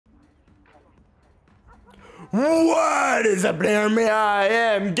What is up, me? I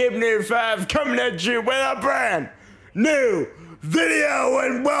am Gabe5 coming at you with a brand new video,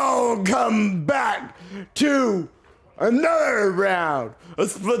 and welcome back to another round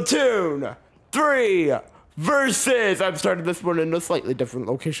of Splatoon 3 versus. I'm starting this one in a slightly different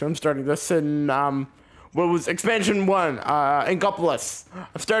location. I'm starting this in what was expansion 1 in Couples.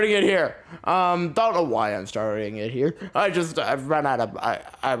 I'm starting it here. Don't know why I'm starting it here. I've run out of.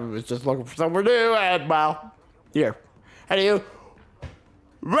 I was just looking for somewhere new, and well, here. Anywho,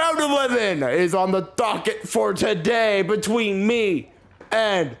 round 11 is on the docket for today between me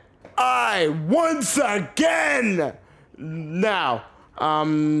and I once again. Now,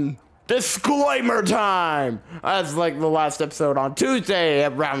 disclaimer time. That's like the last episode on Tuesday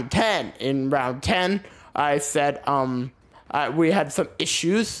at round 10. In round 10, I said we had some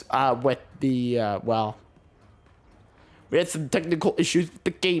issues with the well, we had some technical issues with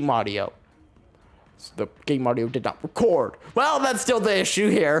the game audio. So the game audio did not record. Well, that's still the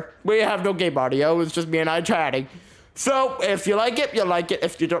issue here. We have no game audio. It's just me and I chatting. So if you like it, you like it.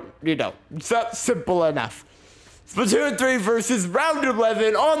 If you don't, you don't. So simple enough. Splatoon 3 versus round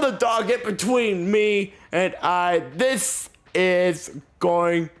 11 on the docket between me and I. This is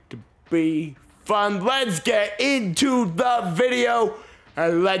going to be fun. Let's get into the video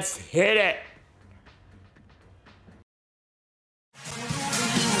and let's hit it.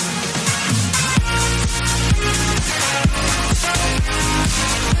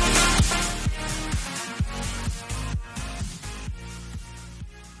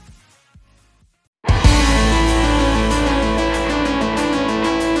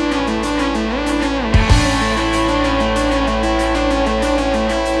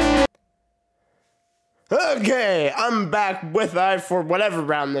 Okay, I'm back with I for whatever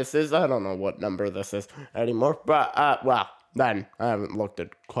round this is. I don't know what number this is anymore, but well, then I haven't looked at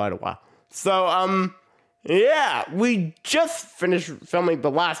quite a while. So yeah, we just finished filming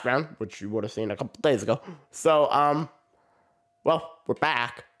the last round, which you would have seen a couple days ago. So well, we're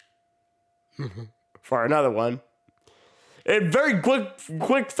back for another one in very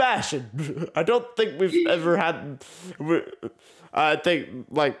quick fashion. I don't think we've ever had. I think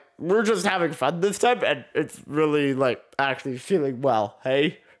like we're just having fun this time, and it's really like actually feeling well.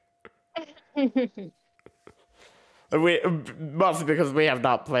 Hey, we mostly because we have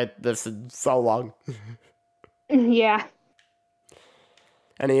not played this in so long. Yeah.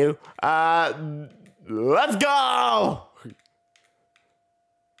 Anywho, let's go.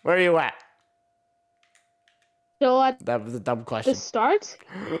 Where are you at? So at That was a dumb question. the start?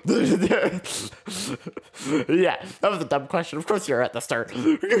 Yeah, that was a dumb question. Of course you're at the start.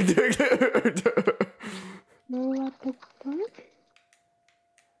 No, at the start?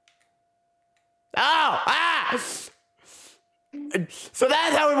 Oh! Ah! So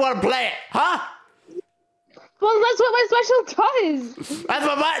that's how we want to play it, huh? Well, that's what my special does.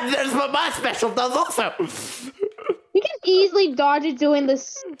 That's what my special does also. You can easily dodge it doing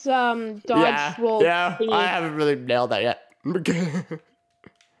this dodge roll. Yeah, thingy. I haven't really nailed that yet.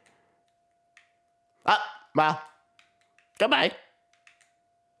 Well, goodbye.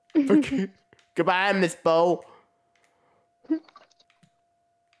 Okay. Goodbye, Miss Bo.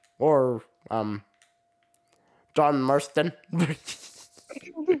 Or John Marston.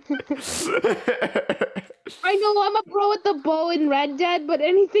 I know I'm a pro at the bow in Red Dead, but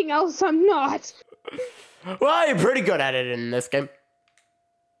anything else I'm not. Well, you're pretty good at it in this game.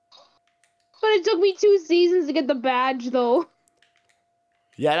 But it took me 2 seasons to get the badge, though.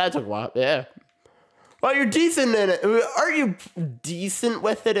 Yeah, that took a while. Yeah. Well, you're decent in it. Aren't you decent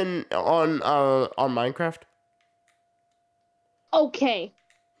with it on Minecraft? Okay.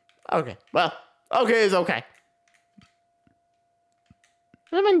 Okay. Well, okay is okay.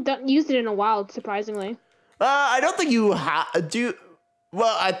 I haven't used it in a while, surprisingly. I don't think you do.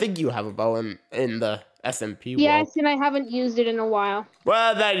 Well, I think you have a bow in the SMP. Yes, world. and I haven't used it in a while.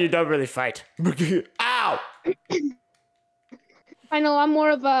 Well, then you don't really fight. Ow! I know, I'm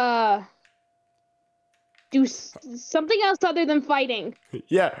more of a... do something else other than fighting.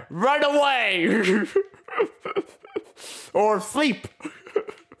 Yeah, run away! Or sleep!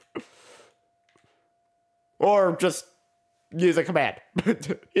 Or just use a command.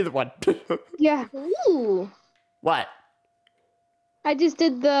 Either one. Yeah. Ooh. What? I just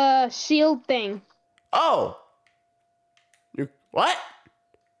did the shield thing. Oh! You what?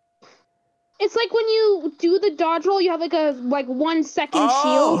 It's like when you do the dodge roll, you have like a 1 second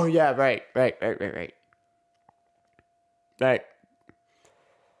shield. Oh, yeah, right. Right.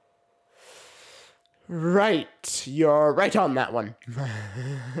 Right, you're right on that one.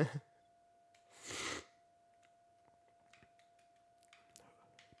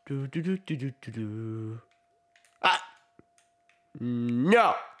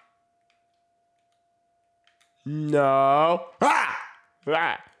 No. No. Ah!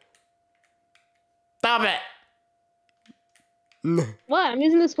 Ah! Stop it. What? I'm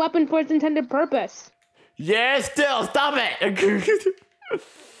using this weapon for its intended purpose. Yeah, still, stop it.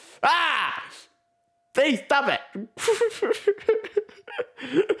 Ah! See, stop it.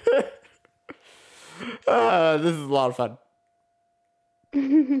 This is a lot of fun.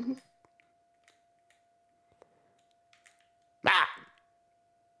 Ah!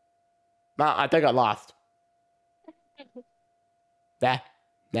 No, I think I lost. Nah.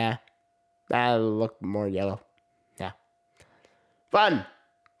 That look more yellow. Yeah. Fun.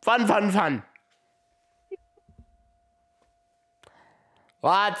 Fun.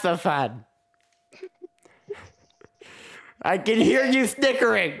 Lots of fun. I can hear you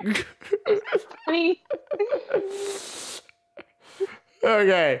snickering. Honey.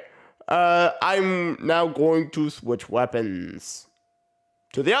 Okay. I'm now going to switch weapons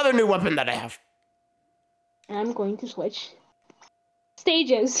to the other new weapon that I have. And I'm going to switch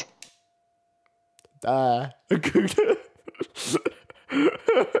stages. I get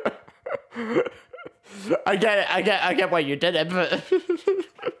it. I get why you did it, but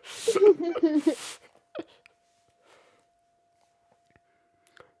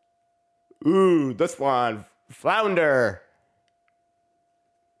ooh, this one, flounder.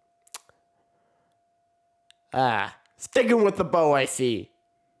 Sticking with the bow, I see.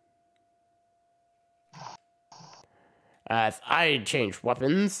 As I change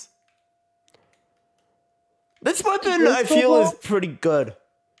weapons. This weapon, I feel, is pretty good.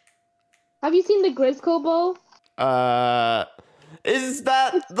 Have you seen the Grisco bow? Is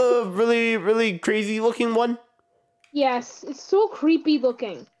that the really, really crazy looking one? Yes, it's so creepy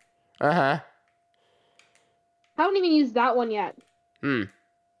looking. Uh-huh. I haven't even used that one yet. And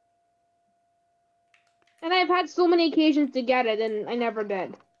I've had so many occasions to get it, and I never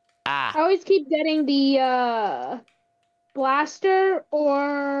did. I always keep getting the, blaster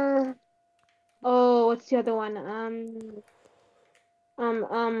or... Oh, what's the other one?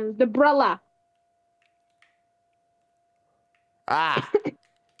 The Brella. I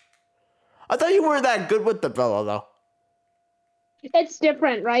thought you weren't that good with the Bella, though. It's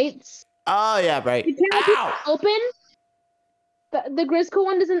different, right? Oh, yeah, right. You can't open. The Grisco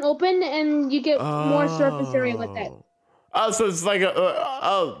one doesn't open, and you get more surface area with it. Oh, so it's like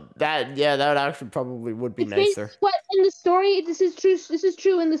that actually probably would be nicer. What in the story? This is true. This is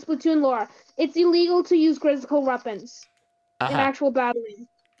true in the Splatoon lore. It's illegal to use Grisco weapons in actual battling.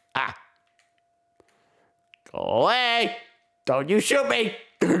 Go away! Don't you shoot me!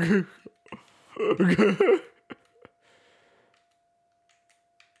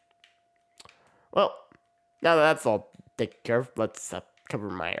 Well, now that that's all taken care of, let's cover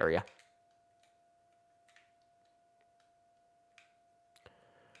my area.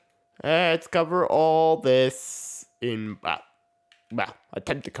 Let's cover all this in, well,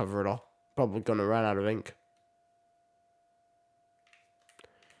 attempt to cover it all. Probably gonna run out of ink.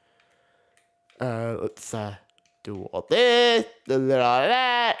 Let's do all this, a little of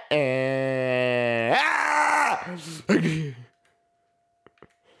that, and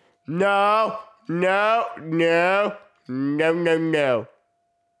no.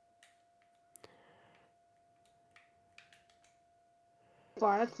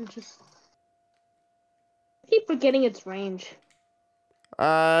 Wow, that's interesting. I keep forgetting its range.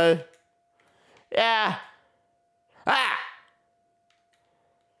 Yeah.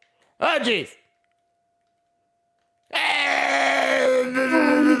 Oh, jeez.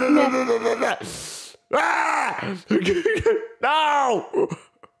 No.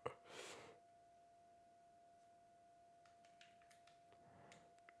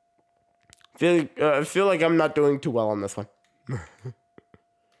 I feel like I'm not doing too well on this one.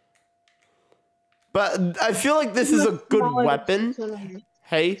 But I feel like this is a good weapon.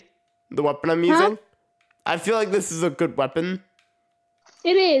 Hey, the weapon I'm using. I feel like this is a good weapon.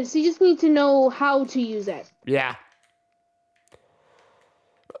 It is. You just need to know how to use it. Yeah.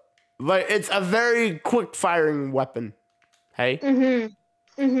 Like, it's a very quick firing weapon. Hey?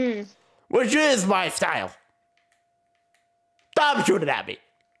 Which is my style. Stop shooting at me.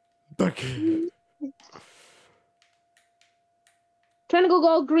 Trying to go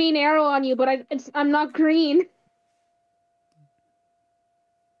all green arrow on you, but I'm not green.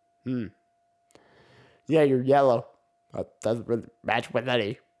 Yeah, you're yellow. That doesn't really match with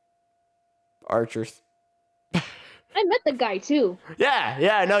any archers. I met the guy too.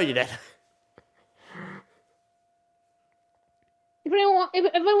 Yeah, I know you did.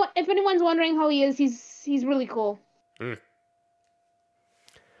 If anyone's wondering how he is, he's really cool.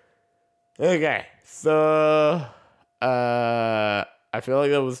 Okay, so I feel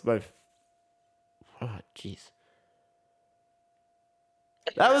like that was my... Oh, jeez.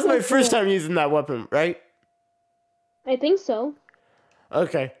 That was my first time using that weapon, right? I think so.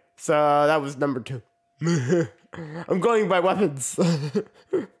 Okay, so that was number 2. I'm going by weapons.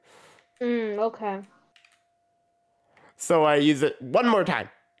 Okay. So I use it one more time.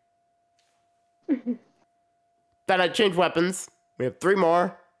 Then I change weapons. We have 3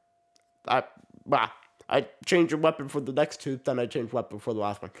 more. I change a weapon for the next 2. Then I change weapon for the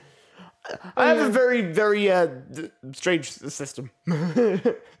last one. I have a very, very strange system.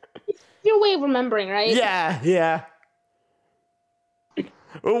 Your way of remembering, right? Yeah.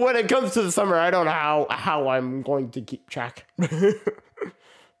 When it comes to the summer, I don't know how I'm going to keep track. Are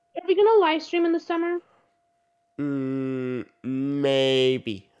we gonna live stream in the summer?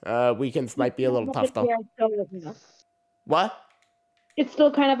 Maybe. Weekends might be a little tough though. What? It's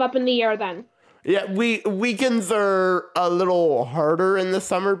still kind of up in the air then. Yeah, weekends are a little harder in the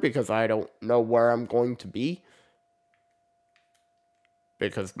summer because I don't know where I'm going to be.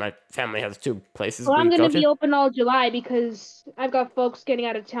 Because my family has 2 places Well, we I'm go gonna to. be open all July because I've got folks getting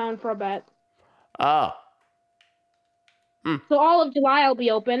out of town for a bit. Oh. So all of July I'll be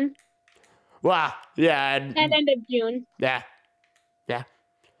open. Wow. Yeah. And end of June. Yeah.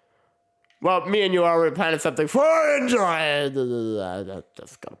 Well, me and you are already planning something for enjoy.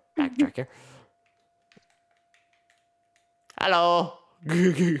 Just gotta backtrack here. Hello.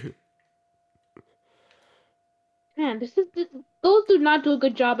 Man, those do not do a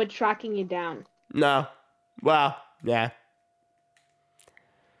good job at tracking you down. No. Well, yeah.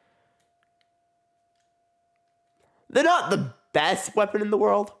 They're not the best weapon in the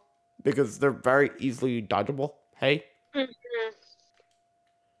world because they're very easily dodgeable. Hey.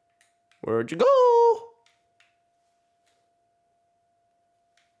 Where'd you go?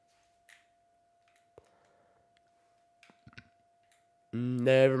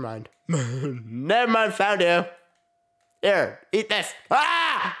 Never mind. Never mind, found you. Here, eat this.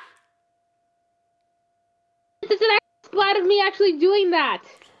 Ah! This is an splat of me actually doing that.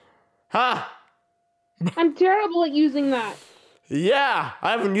 Huh? I'm terrible at using that. Yeah,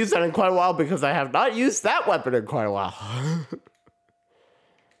 I haven't used that in quite a while because I have not used that weapon in quite a while.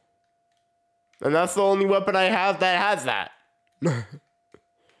 And that's the only weapon I have that has that.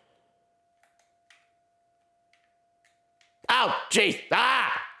 Ow, jeez.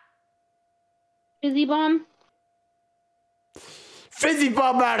 Ah! Fizzy bomb? Fizzy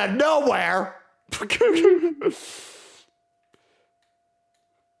bomb out of nowhere.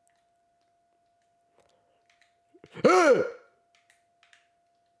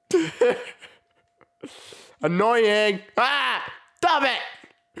 Annoying. Ah! Stop it.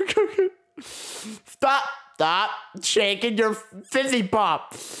 Stop shaking your fizzy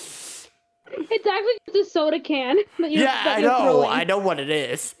pop. It's actually just a soda can. I know. I know what it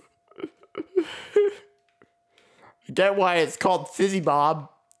is. Get why it's called fizzy bomb.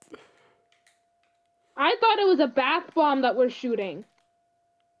 I thought it was a bath bomb that we're shooting.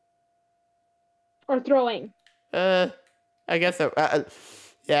 Or throwing. I guess so.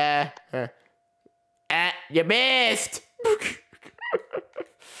 Yeah. You missed.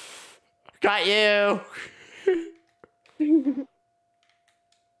 Got you.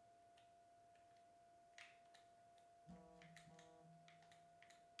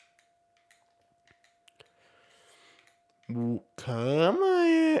 Come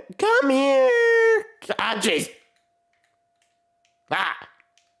here. Come here. Ah, jeez. Ah.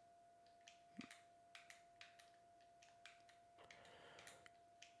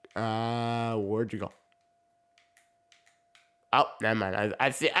 Where'd you go? Oh, never mind. I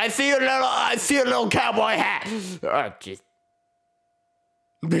see your little cowboy hat. Oh, jeez.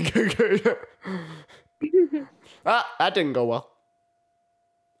 That didn't go well.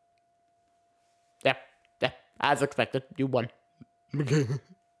 Yeah, as expected, you won.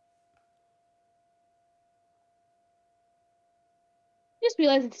 Just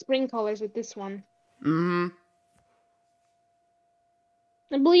realized it's spring colors with this one.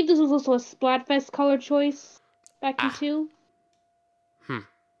 I believe this was also a Splatfest color choice back in 2.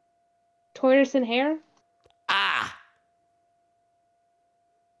 Tortoise and hair. That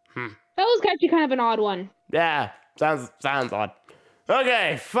was actually kind of an odd one. Yeah, sounds odd.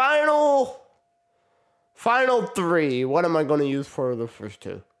 Okay, final 3. What am I going to use for the first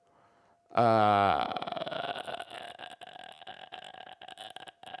 2?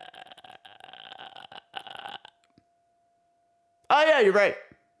 Oh yeah, you're right.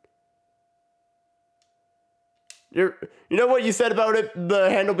 You know what you said about it, the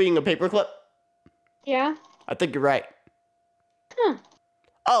handle being a paperclip? Yeah. I think you're right. Huh.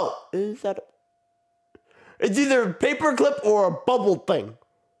 Oh, is that? It's either a paper clip or a bubble thing.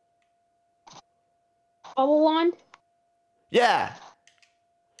 Bubble wand? Yeah.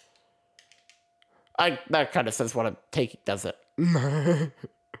 That kind of says what I'm taking, does it?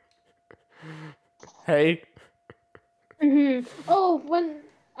 Hey. Oh, when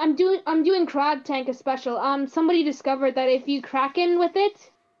I'm doing Crab Tank a special. Somebody discovered that if you Kraken with it,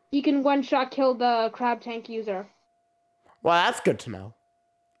 you can one-shot kill the Crab Tank user. Well, that's good to know.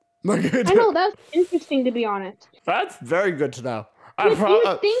 I know, that's interesting to be honest. That's very good to know. You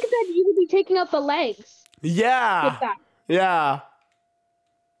would think that you would be taking out the legs. Yeah. With that. Yeah.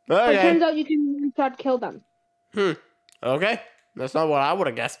 Okay. But it turns Okay. out you can one-shot kill them. Okay. That's not what I would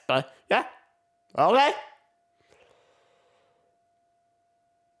have guessed, but yeah. Okay.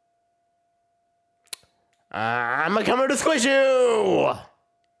 I'm coming to squish you.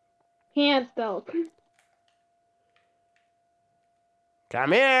 Can't though.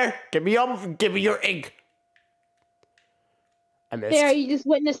 Come here. Give me your ink. I missed. There, you just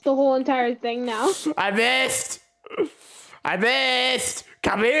witnessed the whole entire thing now. I missed.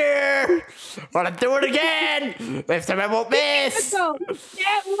 Come here. Wanna do it again? This time I won't miss. Go.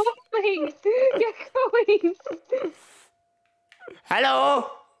 Get moving. Get going. Hello.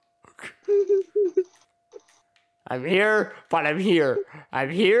 I'm here, but I'm here. I'm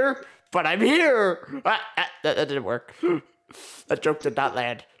here, but I'm here. That didn't work. That joke did not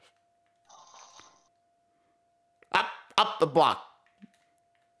land. Up the block.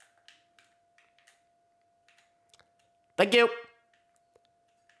 Thank you.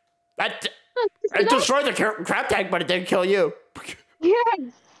 I destroyed the crab tank, but it didn't kill you. Yeah,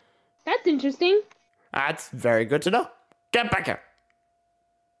 that's interesting. That's very good to know. Get back here.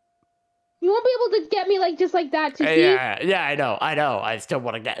 You won't be able to get me like just like that, Tiki. Yeah, I know. I still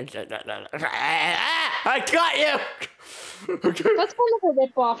want to get. I got you. That's kind of a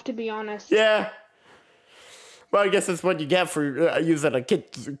rip off, to be honest. Yeah. Well, I guess that's what you get for using a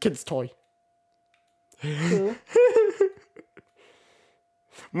kid's toy. True.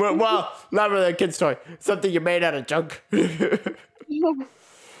 Well, not really a kid's toy. Something you made out of junk. Yeah.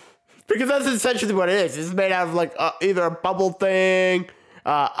 Because that's essentially what it is. It's made out of like either a bubble thing,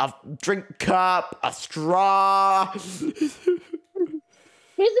 a drink cup, a straw. Basically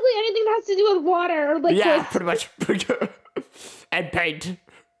anything that has to do with water or liquid. Yeah, pretty much. And paint.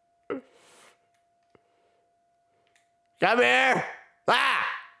 Come here. Ah!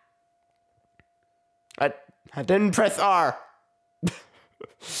 I didn't press R.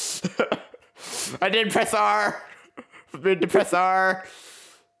 I didn't press R. I meant to press R.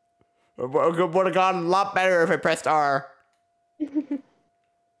 It would have gone a lot better if I pressed R.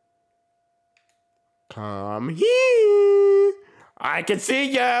 Come here. I can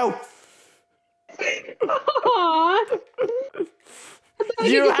see you. Aww.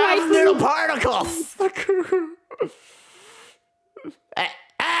 You have little particles.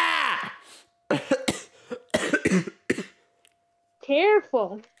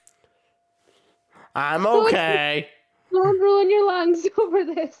 Careful. I'm okay. Don't ruin your lungs over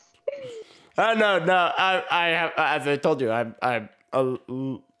this. No. I have, as I told you, I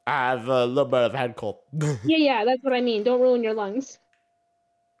have a little bit of head cold. Yeah, that's what I mean. Don't ruin your lungs.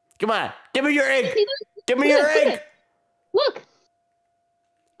 Come on, give me your ink. Give me your ink. Look,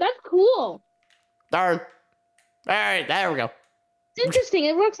 that's cool. Darn. All right, there we go. It's interesting.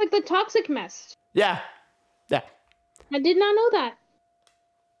 It works like the toxic mist. Yeah. I did not know that.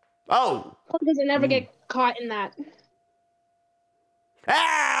 Oh. Because I never get caught in that.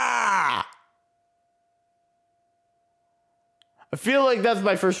 Ah! I feel like that's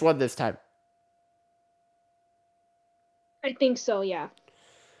my first one this time. I think so, yeah.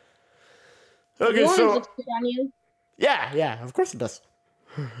 Okay, so looks good on you. Yeah, of course it does.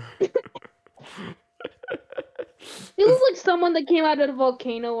 You look like someone that came out of a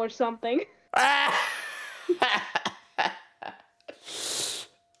volcano or something.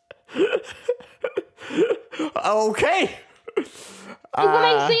 Okay. When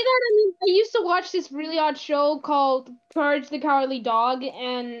I say that, I mean, I used to watch this really odd show called Courage the Cowardly Dog,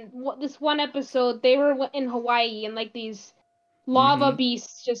 and this one episode, they were in Hawaii, and like these lava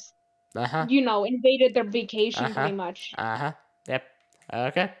beasts just, invaded their vacation pretty much. Yep.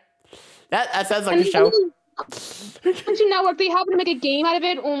 Okay. That sounds like a show. Cartoon Network, they happened to make a game out of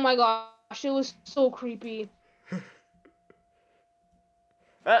it. Oh my gosh, it was so creepy.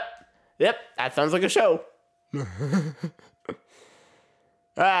 Yep, that sounds like a show.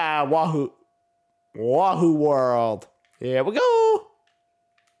 Wahoo World. Here we go.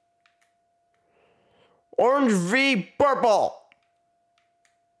 Orange v purple.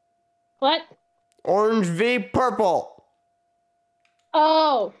 What? Orange v purple.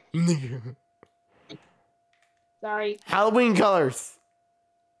 Oh. Sorry. Halloween colors.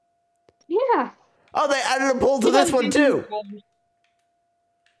 Yeah. Oh, they added a poll to this one too.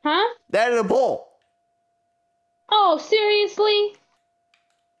 Huh? They added a poll. Oh, seriously?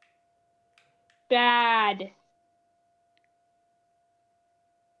 Bad.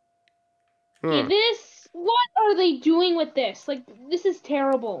 Okay, what are they doing with this? Like, this is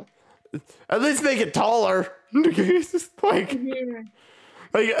terrible. At least make it taller.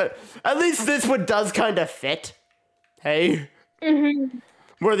 like, at least this one does kind of fit. Hey?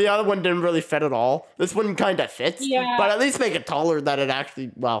 Where the other one didn't really fit at all. This one kind of fits. Yeah. But at least make it taller that it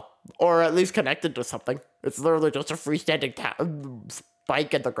actually, well, or at least connected to something. It's literally just a freestanding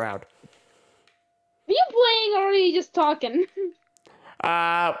spike in the ground. Are you playing or are you just talking?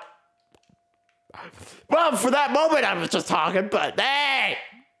 Well, for that moment I was just talking, but hey!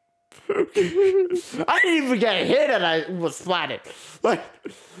 I didn't even get hit and I was flattened. Like,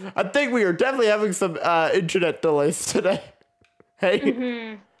 I think we are definitely having some internet delays today.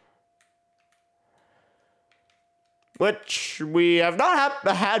 Hey? Which we have not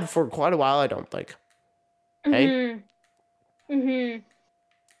had for quite a while, I don't think. Hey?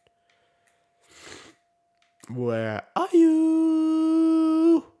 Where are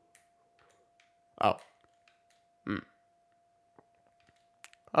you? Oh.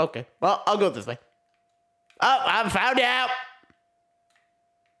 Okay. Well, I'll go this way. Oh, I found you out.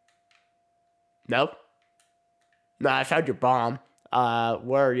 Nope. No, I found your bomb.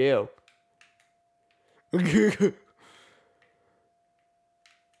 Where are you?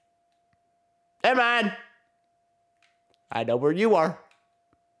 Hey, man. I know where you are.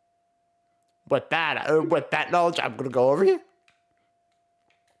 With that knowledge, I'm gonna go over here.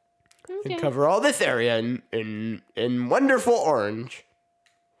 Okay. And cover all this area in wonderful orange.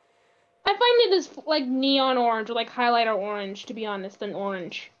 I find it as like neon orange or like highlighter orange, to be honest, than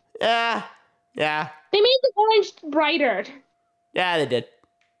orange. Yeah. They made the orange brighter. Yeah, they did.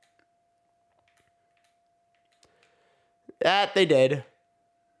 That they did.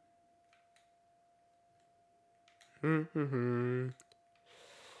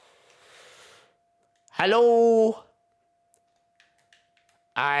 Hello.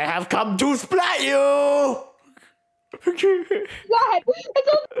 I have come to splat you. God, it's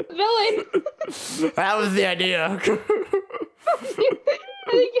a villain. That was the idea. I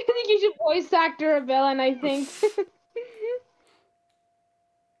think you should voice actor a villain, I think.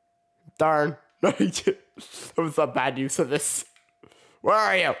 Darn. That was a bad use of this. Where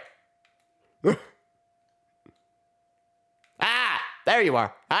are you? Ah, there you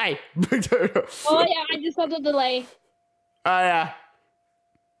are. Hi. Oh yeah, I just saw the delay. Oh yeah.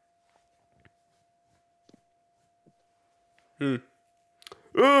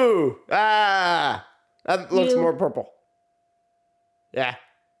 Ooh. Ah. That looks more purple. Yeah.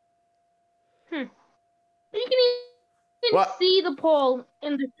 You can even see the pole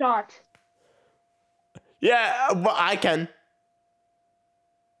in the shot. Yeah, well, I can.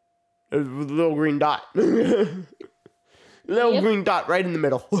 There's a little green dot. Green dot right in the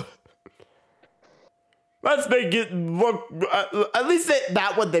middle. Let's make it look, at least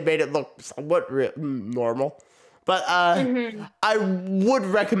that one they made it look somewhat normal. But I would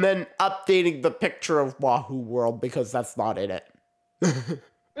recommend updating the picture of Wahoo World because that's not in it.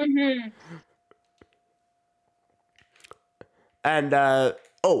 And,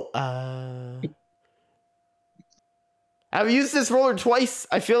 I've used this roller twice.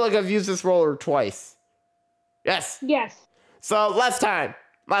 I feel like I've used this roller twice. Yes. Yes. So last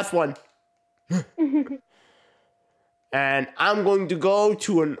one. And I'm going to go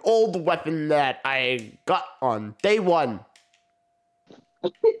to an old weapon that I got on day one.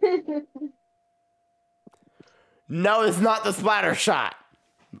 No, it's not the splatter shot.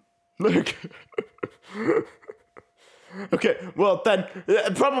 Okay, well then,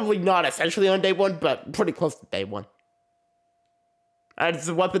 probably not essentially on day one, but pretty close to day one. And it's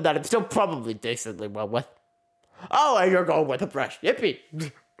a weapon that I'm still probably decently well with. Oh, and you're going with a brush. Yippee.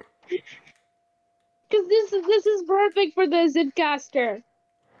 Because this is perfect for the Zipcaster.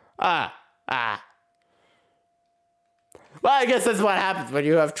 Well, I guess that's what happens when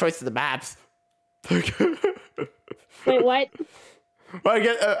you have choice of the maps. Wait, what? Well, I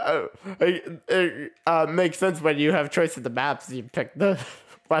guess it makes sense when you have choice of the maps. You pick the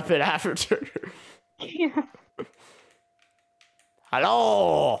weapon after. Yeah.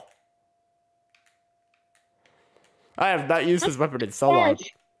 Hello. I have not used this weapon in so long.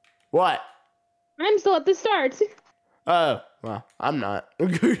 What? I'm still at the start. Oh, well, I'm not.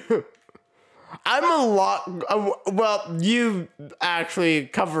 I'm a lot. Well, you actually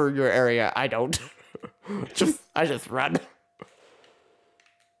cover your area. I don't. I just run.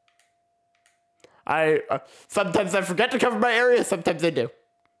 Sometimes I forget to cover my area, sometimes I do.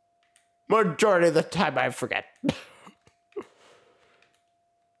 Majority of the time I forget.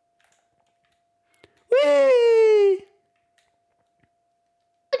 Whee!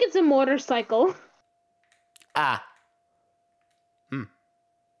 Like it's a motorcycle. Ah.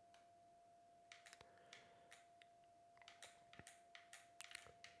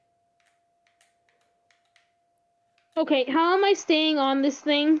 Okay, how am I staying on this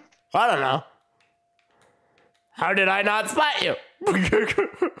thing? I don't know. How did I not spot you?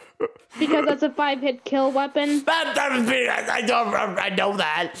 Because that's a 5-hit kill weapon. That was being, I know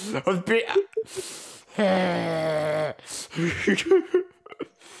that.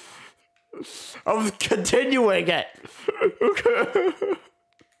 I was continuing it.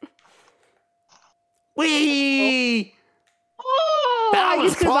 Whee! Oh, That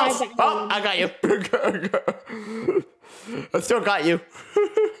was close. That oh, I got you. I still got you.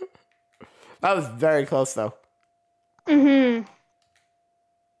 That was very close, though. Mm-hmm.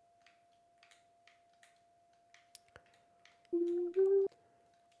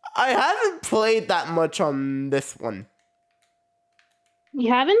 I haven't played that much on this one. You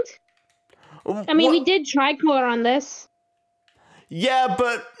haven't? I mean, we did tricolor on this. Yeah,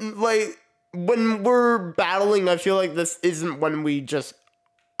 but, like, when we're battling, I feel like this isn't one we just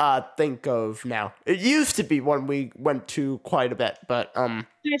think of now. It used to be one we went to quite a bit, but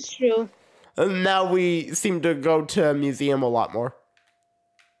That's true. And now we seem to go to a museum a lot more.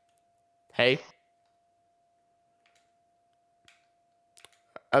 Hey.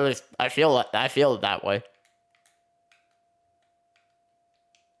 At least I feel it that way.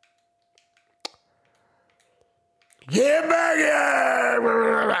 Get back here!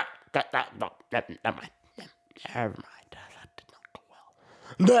 Never mind.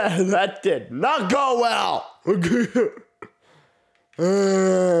 That did not go well.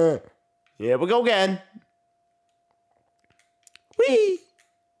 Here we go again. Whee!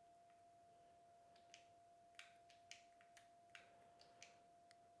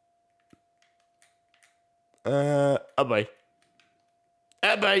 Oh boy.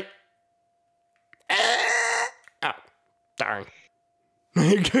 Oh boy. Oh, darn.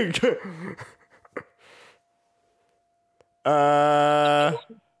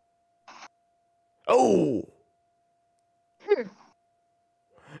 Oh.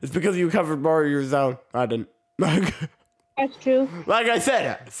 It's because you covered more of your zone. I didn't. That's true. Like I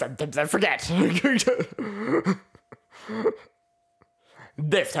said, sometimes I forget.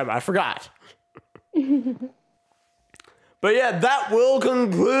 This time I forgot. But yeah, that will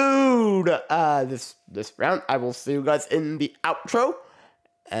conclude this round. I will see you guys in the outro.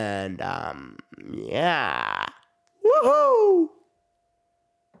 And yeah. Woohoo!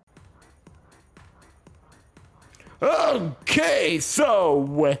 Okay, so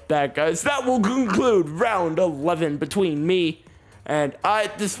with that, guys, that will conclude round 11 between me and I.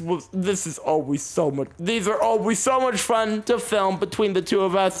 This is always so much. These are always so much fun to film between the two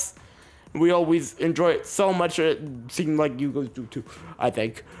of us. We always enjoy it so much. It seems like you guys do too, I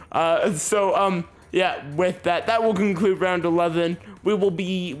think. Yeah, with that, that will conclude round 11. We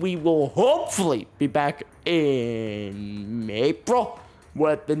will hopefully be back in April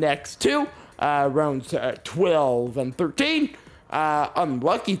with the next two. Rounds 12 and 13.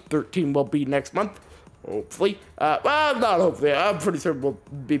 Unlucky 13 will be next month. Hopefully. Well, not hopefully. I'm pretty sure we'll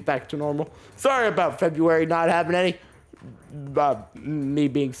be back to normal. Sorry about February not having any. Me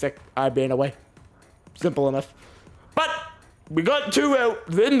being sick, I being away. Simple enough. But we got two out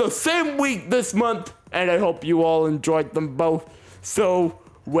in the same week this month, and I hope you all enjoyed them both. So,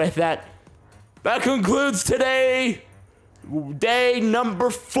 with that, that concludes today. Day number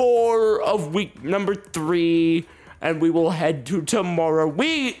 4 of week number 3, and we will head to tomorrow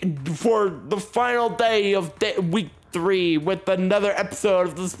for the final day of week 3 with another episode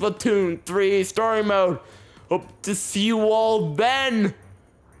of the Splatoon 3 story mode. Hope to see you all then.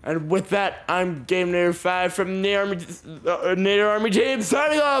 And with that, I'm GameNator5 from Nader Army Team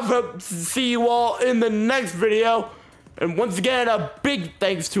signing off. Hope to see you all in the next video. And once again, a big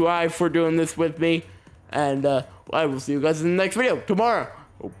thanks to I for doing this with me. And I will see you guys in the next video tomorrow.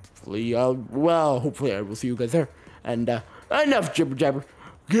 Hopefully, hopefully I will see you guys there. And enough jibber jabber.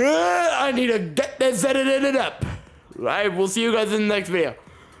 Good. I need to get this edited up. I will see you guys in the next video.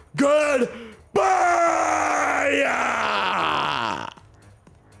 Goodbye.